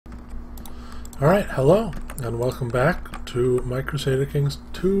Alright, hello, and welcome back to my Crusader Kings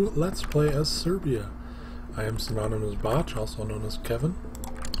 2 Let's Play as Serbia. I am Synonymous Botch, also known as Kevin.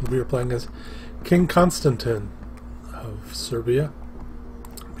 We are playing as King Konstantin of Serbia,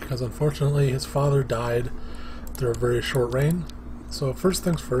 because unfortunately his father died after a very short reign. So first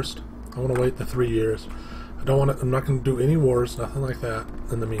things first, I want to wait the 3 years. I'm not going to do any wars, nothing like that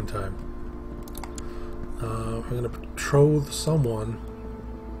in the meantime. I'm going to betroth someone.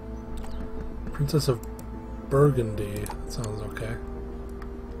 Princess of Burgundy. That sounds okay.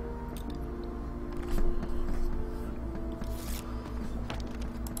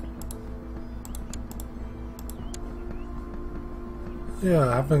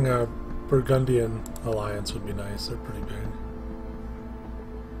 Yeah, having a Burgundian alliance would be nice. They're pretty big.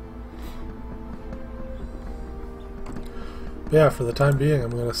 Yeah, for the time being,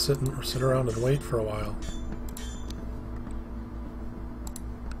 I'm going to sit around and wait for a while.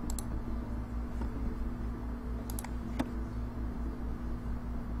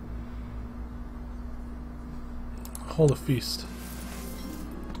 Hold a feast.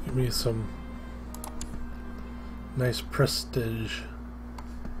 Give me some nice prestige.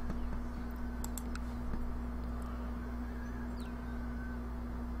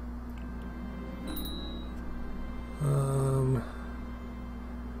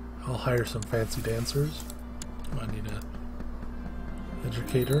 I'll hire some fancy dancers. I need an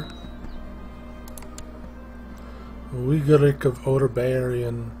educator. Uyghuric of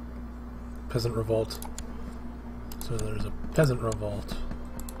Oderbarian peasant revolt. So there's a peasant revolt.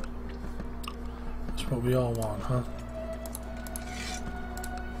 That's what we all want, huh?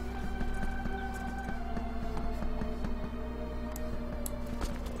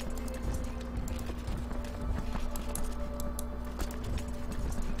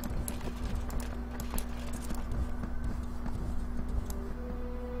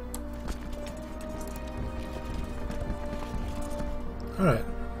 Alright,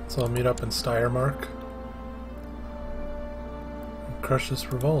 so I'll meet up in Steiermark. Crush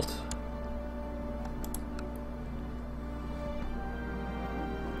this revolt.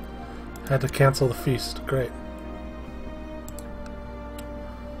 Had to cancel the feast. Great.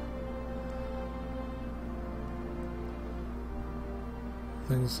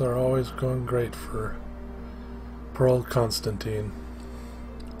 Things are always going great for poor old Konstantin.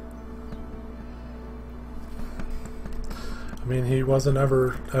 I mean, he wasn't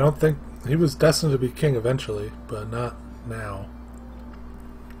ever... I don't think... He was destined to be king eventually, but not now.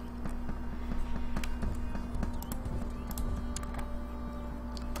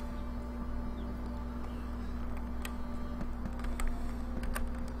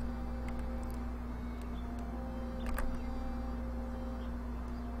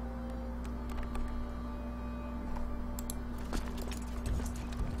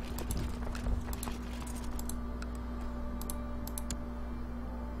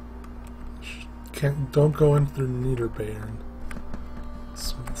 Don't go in through Niederbayern.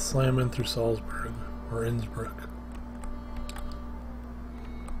 Slam in through Salzburg or Innsbruck.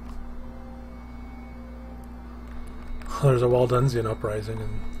 There's a Waldensian uprising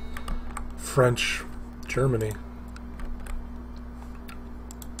in French Germany.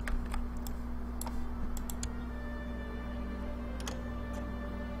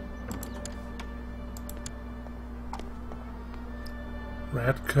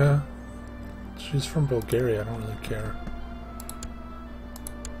 Radka. She's from Bulgaria, I don't really care.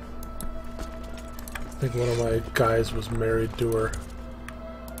 I think one of my guys was married to her.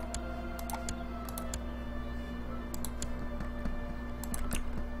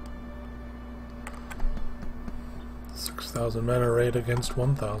 $6,000 men arrayed against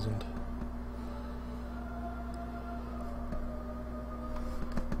 1,000.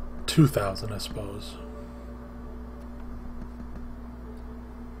 2,000, I suppose.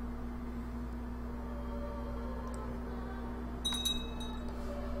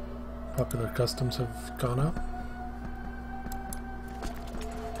 Popular customs have gone up.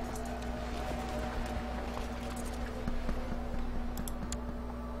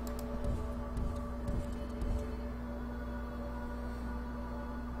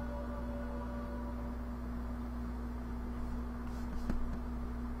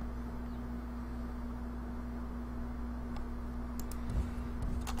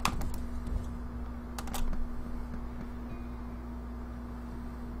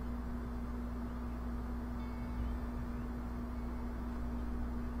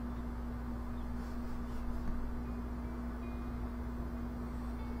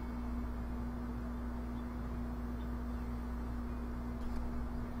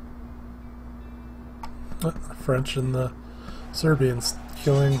 French and the Serbians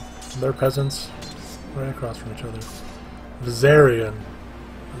killing They're peasants, right across from each other. Vizarian.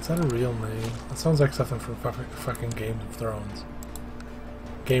 Is that a real name? That sounds like something from fucking Game of Thrones.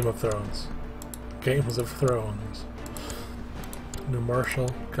 Game of Thrones. Games of Thrones. New Marshal,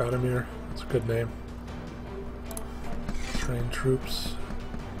 Godimir. That's a good name. Train troops.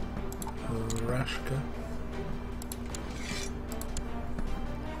 Rashka.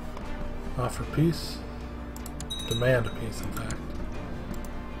 Offer peace. Demand peace, in fact.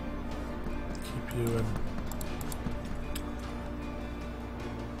 Keep you in.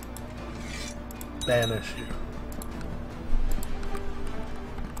 Banish you.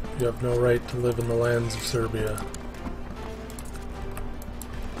 You have no right to live in the lands of Serbia.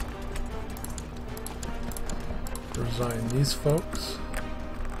 Resign these folks.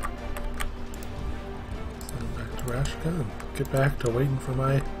 Send them back to Rashka and get back to waiting for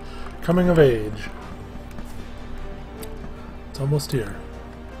my coming of age. It's almost here.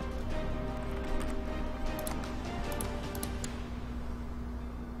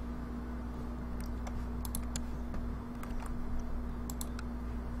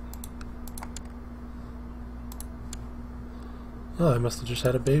 Oh, I must have just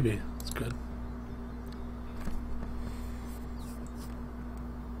had a baby. That's good.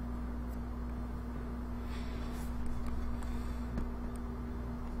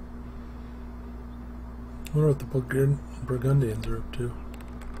 I wonder what the Burgundians are up to.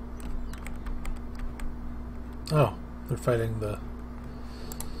 Oh, they're fighting the...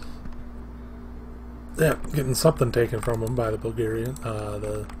 Yeah, getting something taken from them by the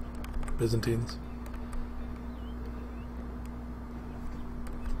the Byzantines.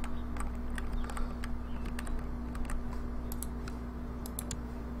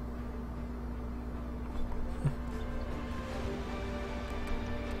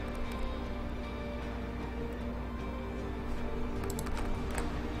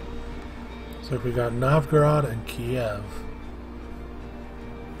 So we got Novgorod and Kiev.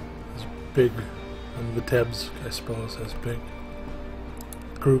 Those big, and Vitebsk, I suppose, has big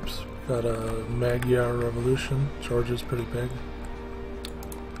groups. We got a Magyar Revolution. Georgia's pretty big.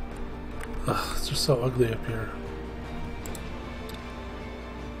 Ugh, it's just so ugly up here.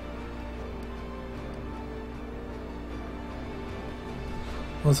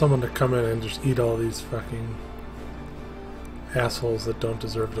 I want someone to come in and just eat all these fucking assholes that don't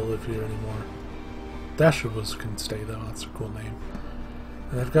deserve to live here anymore. Dashevuz can stay though, that's a cool name.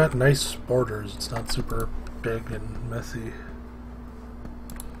 And they've got nice borders, it's not super big and messy.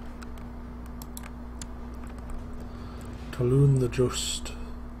 Toulon the Just.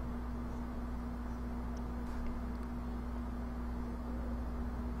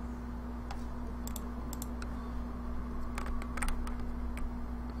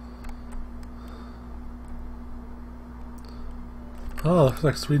 Oh, looks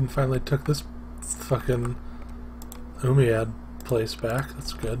like Sweden finally took this fucking Umayyad place back.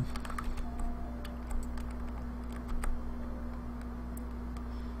 That's good.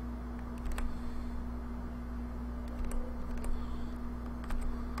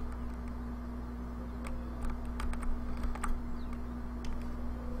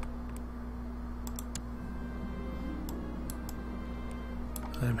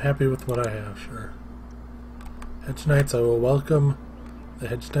 I'm happy with what I have, sure. Hedge Knights, I will welcome the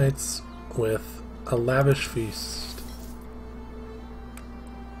Hedge Knights with a lavish feast.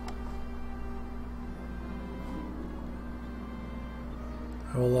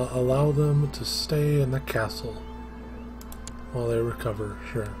 I will allow them to stay in the castle while they recover,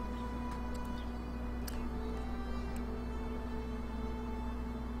 sure.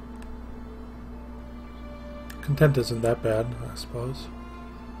 Content isn't that bad, I suppose.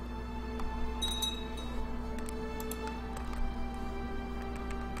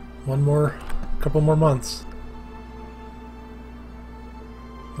 Couple more months.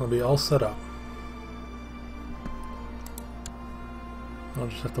 I'll be all set up. I'll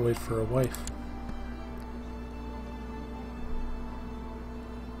just have to wait for a wife.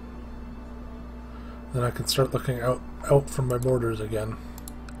 Then I can start looking out from my borders again.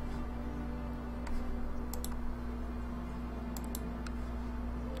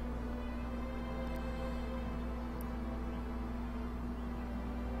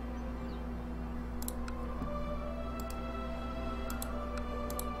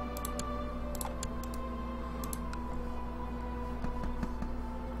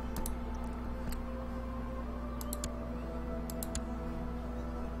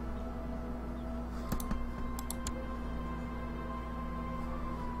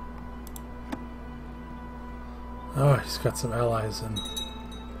 Oh, he's got some allies in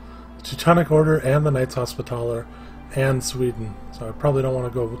the Teutonic Order and the Knights Hospitaller and Sweden. It's So I probably don't want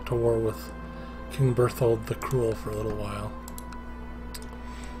to go to war with King Berthold the Cruel for a little while.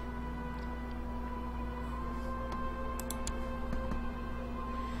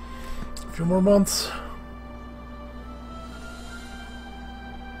 A few more months.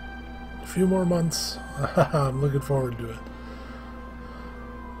 A few more months. I'm looking forward to it.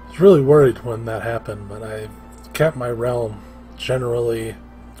 I was really worried when that happened, but I kept my realm generally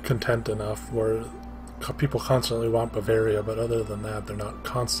content enough where people constantly want Bavaria, but other than that, they're not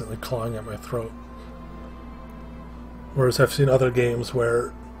constantly clawing at my throat. Whereas I've seen other games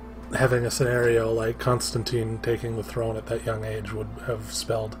where having a scenario like Konstantin taking the throne at that young age would have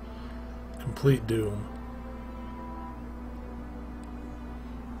spelled complete doom.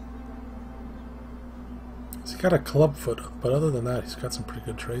 He's got a clubfoot, but other than that, he's got some pretty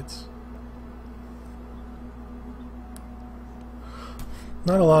good traits.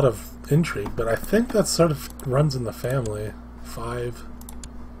 Not a lot of intrigue, but I think that sort of runs in the family. 5,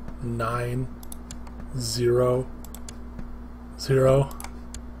 9, 0, 0.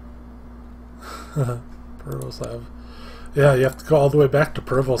 Pravoslav. Yeah, you have to go all the way back to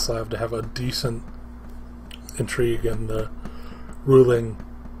Pravoslav to have a decent intrigue in the ruling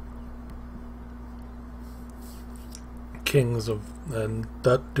kings of and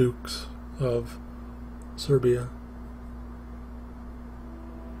dukes of Serbia.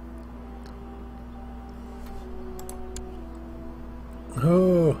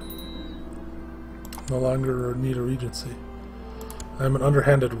 Oh, no longer need a regency. I'm an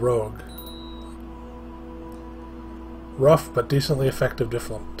underhanded rogue. Rough but decently effective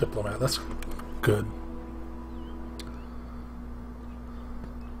diplomat. That's good.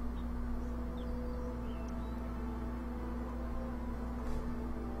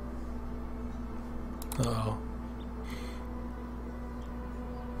 Uh-oh.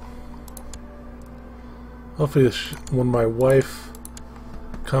 Hopefully when my wife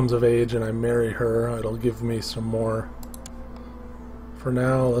comes of age and I marry her, it'll give me some more. For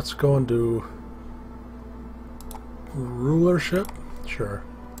now, let's go and do rulership. Sure.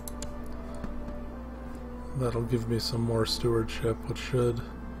 That'll give me some more stewardship, which should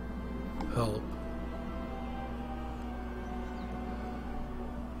help.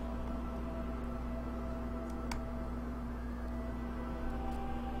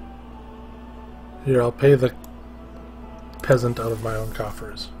 Here, I'll pay the peasant out of my own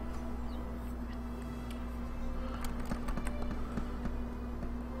coffers.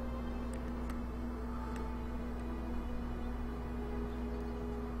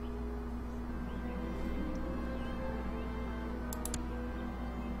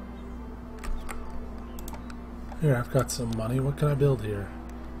 Here, I've got some money. What can I build here?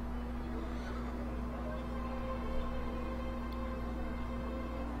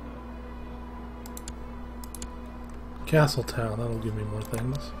 Castle town, that'll give me more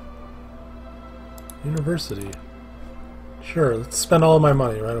things. University. Sure, let's spend all of my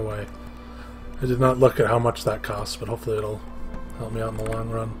money right away. I did not look at how much that costs, but hopefully it'll help me out in the long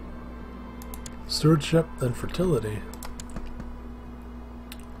run. Stewardship, then fertility.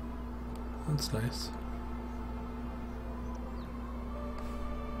 That's nice.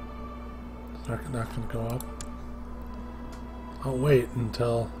 It's not going to go up. I'll wait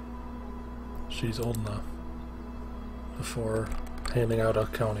until she's old enough before handing out a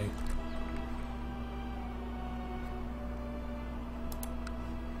county.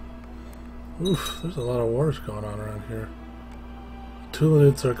 Oof, there's a lot of wars going on around here.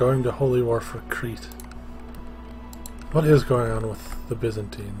 Tulanids are going to holy war for Crete. What is going on with the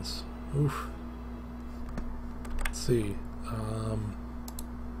Byzantines? Oof. Let's see.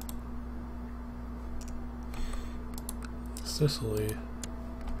 Sicily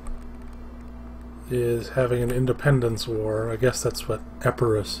is having an independence war. I guess that's what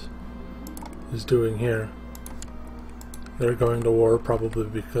Epirus is doing here. They're going to war probably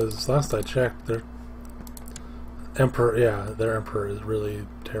because last I checked their emperor is really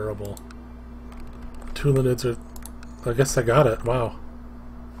terrible. Tulanids are, I guess I got it. Wow.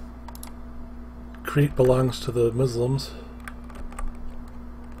 Crete belongs to the Muslims.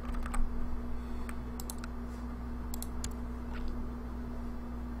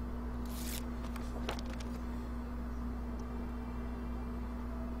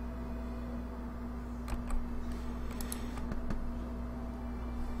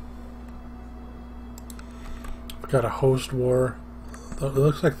 Got a host war. It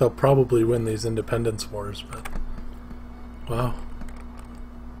looks like they'll probably win these independence wars, but wow.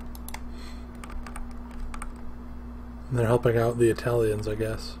 And they're helping out the Italians, I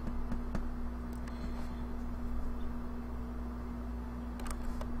guess.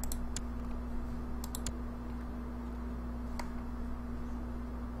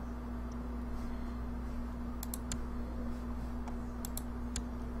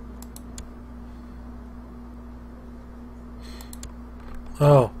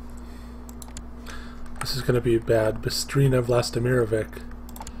 Oh. This is going to be bad. Bistrina Vlastimirovic.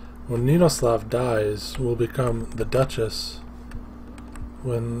 When Ninoslav dies, will become the Duchess.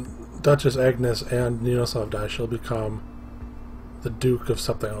 When Duchess Agnes and Ninoslav die, she'll become the Duke of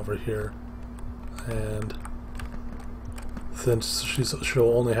something over here. And since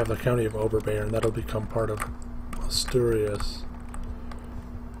she'll only have the county of Oberbayern, that'll become part of Asturias.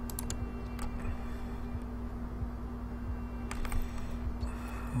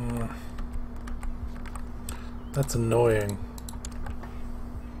 That's annoying.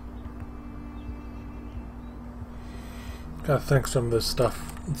 Gotta think some of this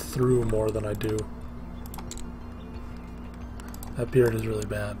stuff through more than I do. That beard is really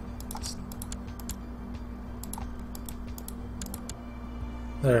bad.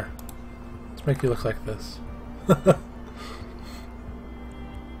 There. Let's make you look like this.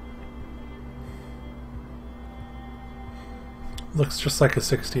 Looks just like a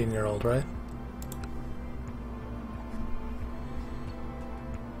 16-year-old, right?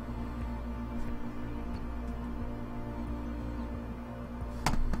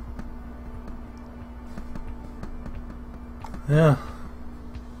 Yeah.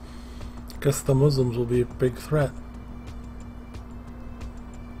 Guess the Muslims will be a big threat.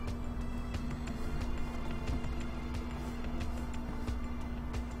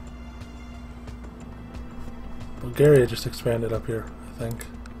 Bulgaria just expanded up here, I think.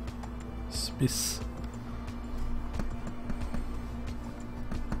 Spis.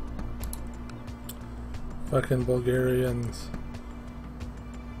 Fucking Bulgarians.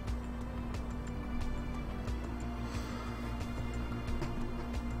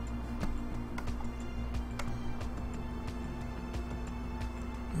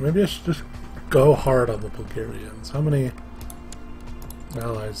 Maybe I should just go hard on the Bulgarians. How many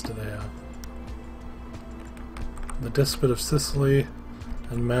allies do they have? The Despot of Sicily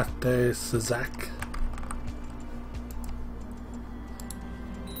and Mate Sizak.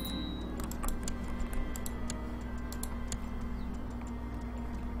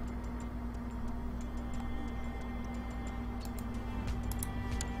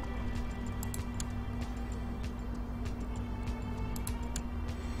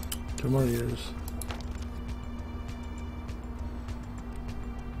 Two more years.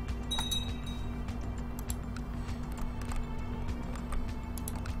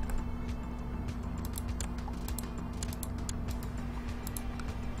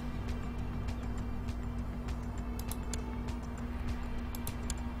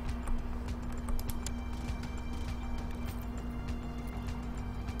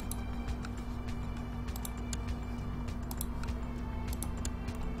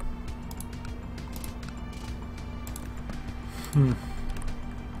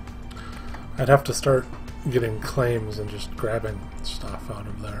 I'd have to start getting claims and just grabbing stuff out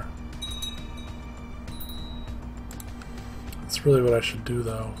of there. That's really what I should do,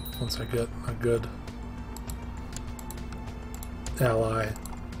 though, once I get a good ally.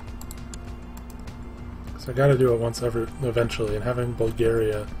 So I gotta do it eventually, and having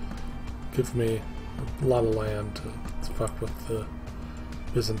Bulgaria give me a lot of land to fuck with the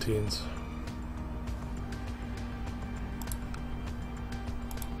Byzantines.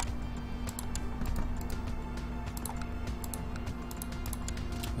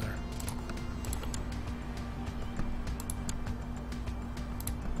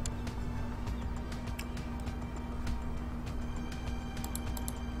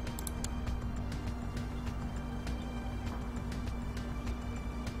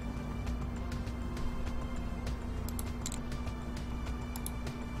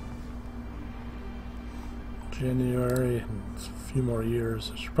 January, and a few more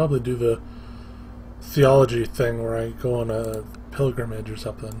years. I should probably do the theology thing where I go on a pilgrimage or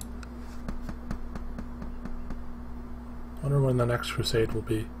something. I wonder when the next crusade will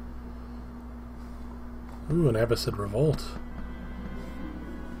be. Ooh, an Abbasid revolt.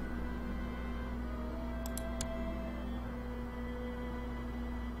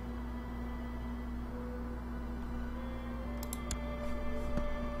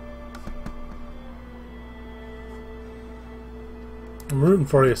 I'm rooting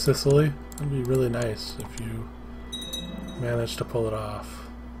for you, Sicily. It'd be really nice if you managed to pull it off.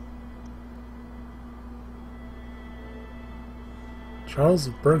 Charles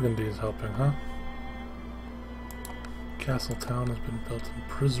of Burgundy is helping, huh? Castle town has been built in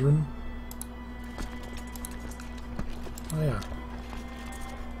Prizren. Oh yeah.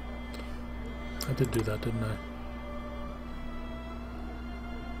 I did do that, didn't I?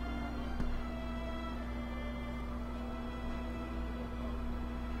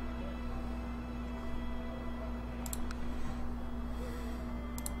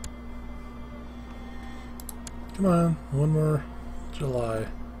 Come on, one more July.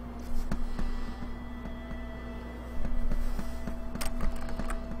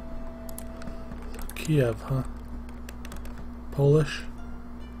 Kiev, huh? Polish?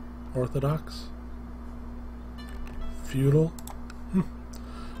 Orthodox? Feudal?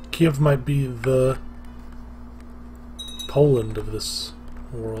 Kiev might be the Poland of this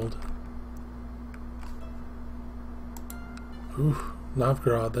world. Ooh,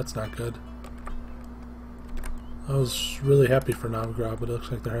 Novgorod, that's not good. I was really happy for Novgorod, but it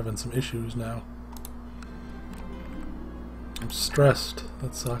looks like they're having some issues now. I'm stressed.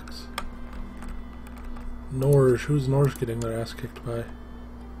 That sucks. Norge. Who's Norge getting their ass kicked by?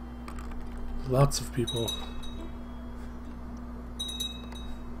 Lots of people.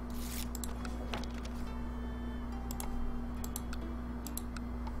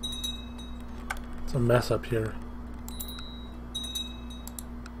 It's a mess up here.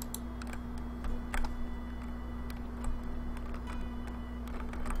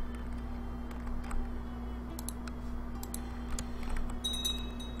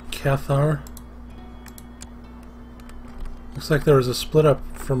 Cathar. Looks like there was a split up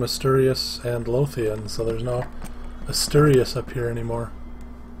from Asturias and Lothian, so there's no Asturias up here anymore.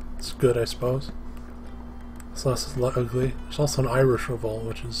 It's good, I suppose. It's less ugly. There's also an Irish revolt,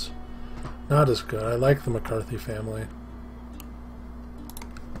 which is not as good. I like the McCarthy family.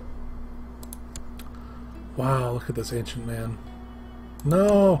 Wow, look at this ancient man.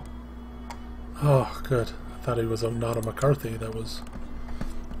 No! Oh, good. I thought he was not a McCarthy.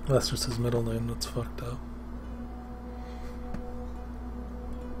 That's just his middle name. That's fucked up.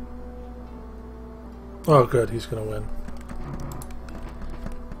 Oh, good. He's gonna win.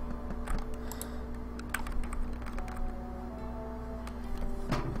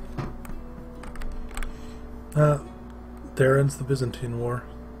 There ends the Byzantine War.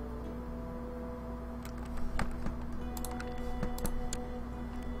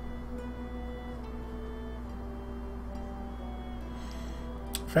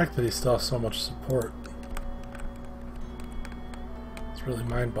 The fact that he still has so much support, it's really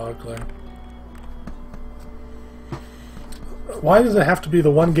mind-boggling. Why does it have to be the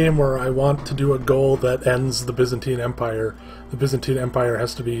one game where I want to do a goal that ends the Byzantine Empire? The Byzantine Empire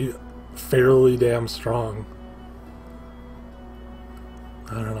has to be fairly damn strong.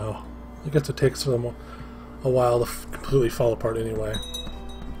 I don't know. I guess it takes them a while to completely fall apart anyway.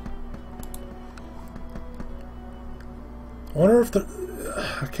 I wonder if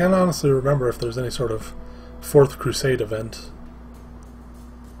I can't honestly remember if there's any sort of Fourth Crusade event.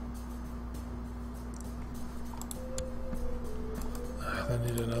 I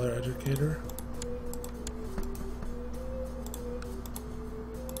need another educator.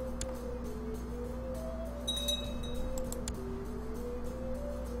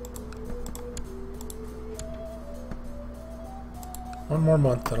 One more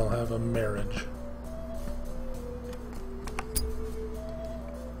month and I'll have a marriage.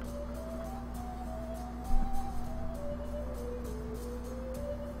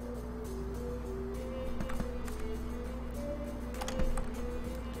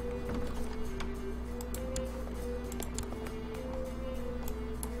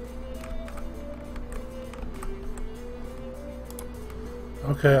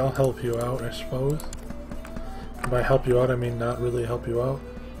 Okay, I'll help you out, I suppose. By help you out, I mean not really help you out.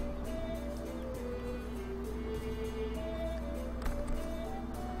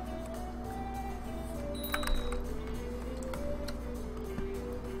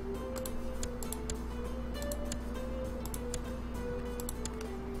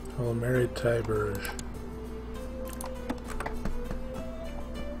 Oh, married Tiberge.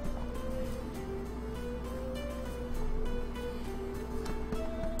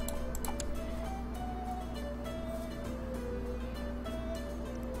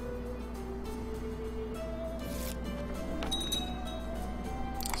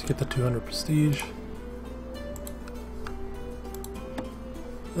 Get the 200 prestige.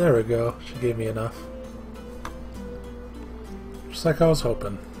 There we go. She gave me enough. Just like I was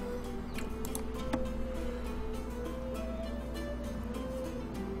hoping.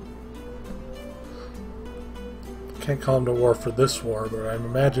 Can't call him to war for this war, but I'm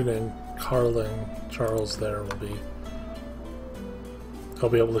imagining Carling Charles there will be... I'll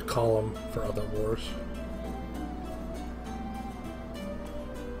be able to call him for other wars.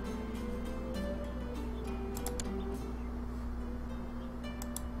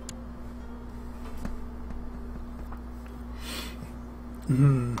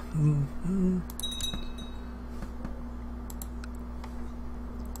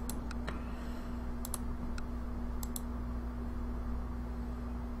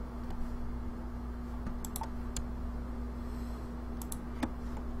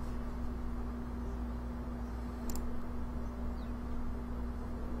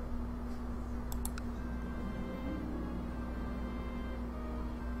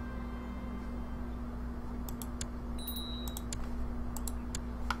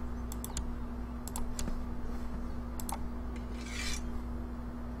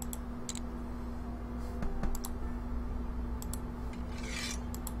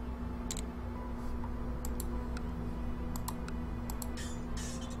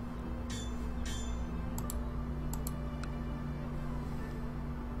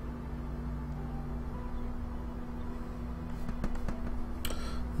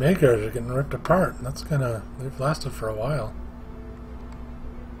 Magyars are getting ripped apart. That's kinda... they've lasted for a while.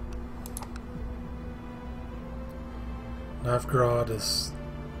 Novgorod is...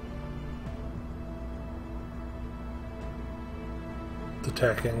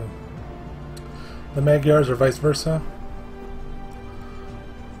 attacking the Magyars, or vice versa.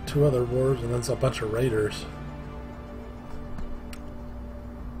 2 other wars, and then a bunch of raiders.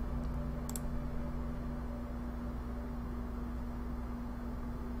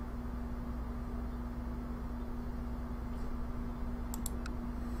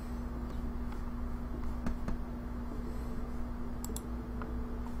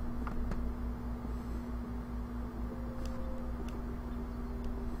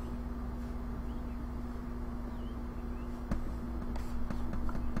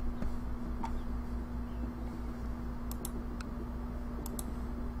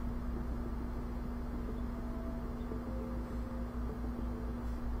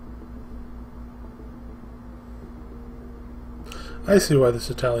 I see why this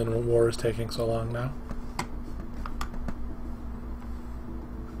Italian war is taking so long now.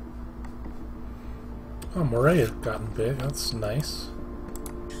 Oh, Moray has gotten big. That's nice.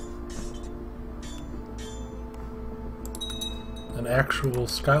 An actual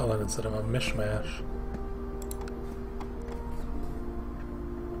Scotland instead of a mishmash.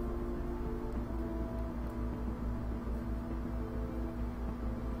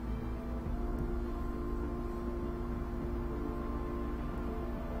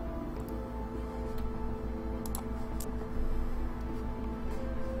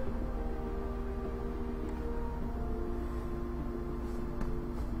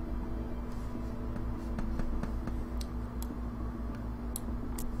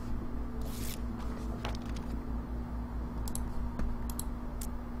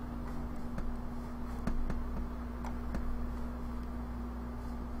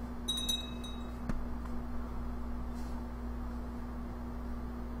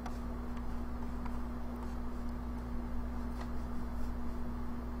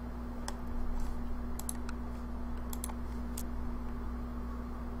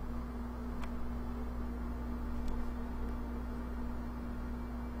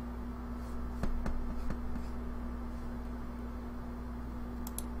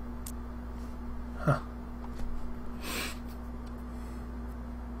 Huh.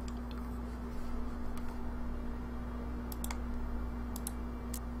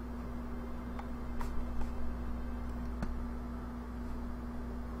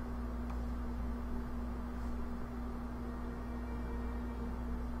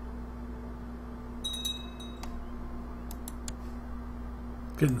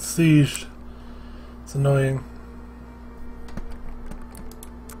 Getting sieged. It's annoying.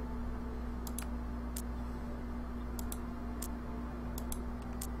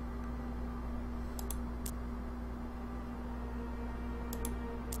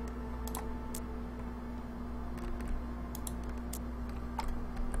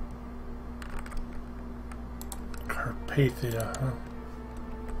 Carpathia, huh?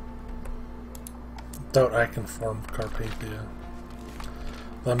 Doubt I can form Carpathia.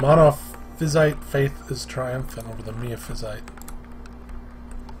 The Monophysite faith is triumphant over the Miaphysite.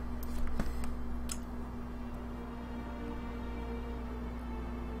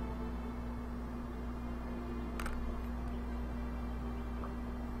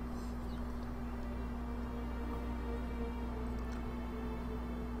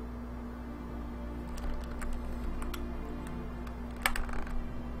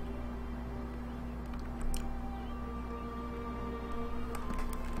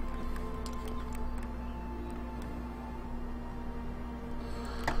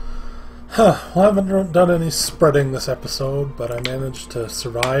 Well, I haven't done any spreading this episode, but I managed to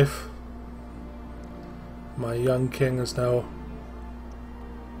survive. My young king is now...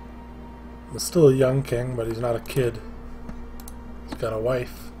 he's still a young king, but he's not a kid. He's got a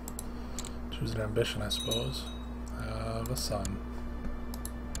wife. Choose an ambition, I suppose. A son.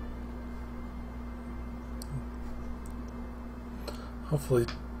 Hopefully,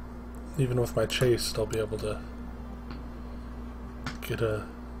 even with my chase, I'll be able to get a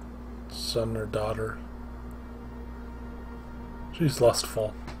son or daughter. She's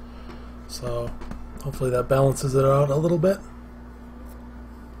lustful, so hopefully that balances it out a little bit.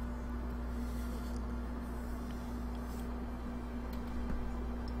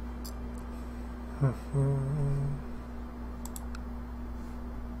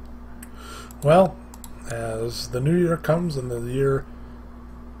 Well, as the new year comes in the year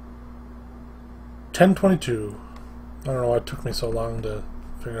 1022, I don't know why it took me so long to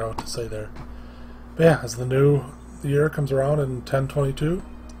figure out what to say there. But yeah, as the new year comes around in 1022,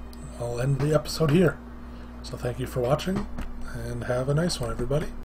 I'll end the episode here. So thank you for watching, and have a nice one, everybody.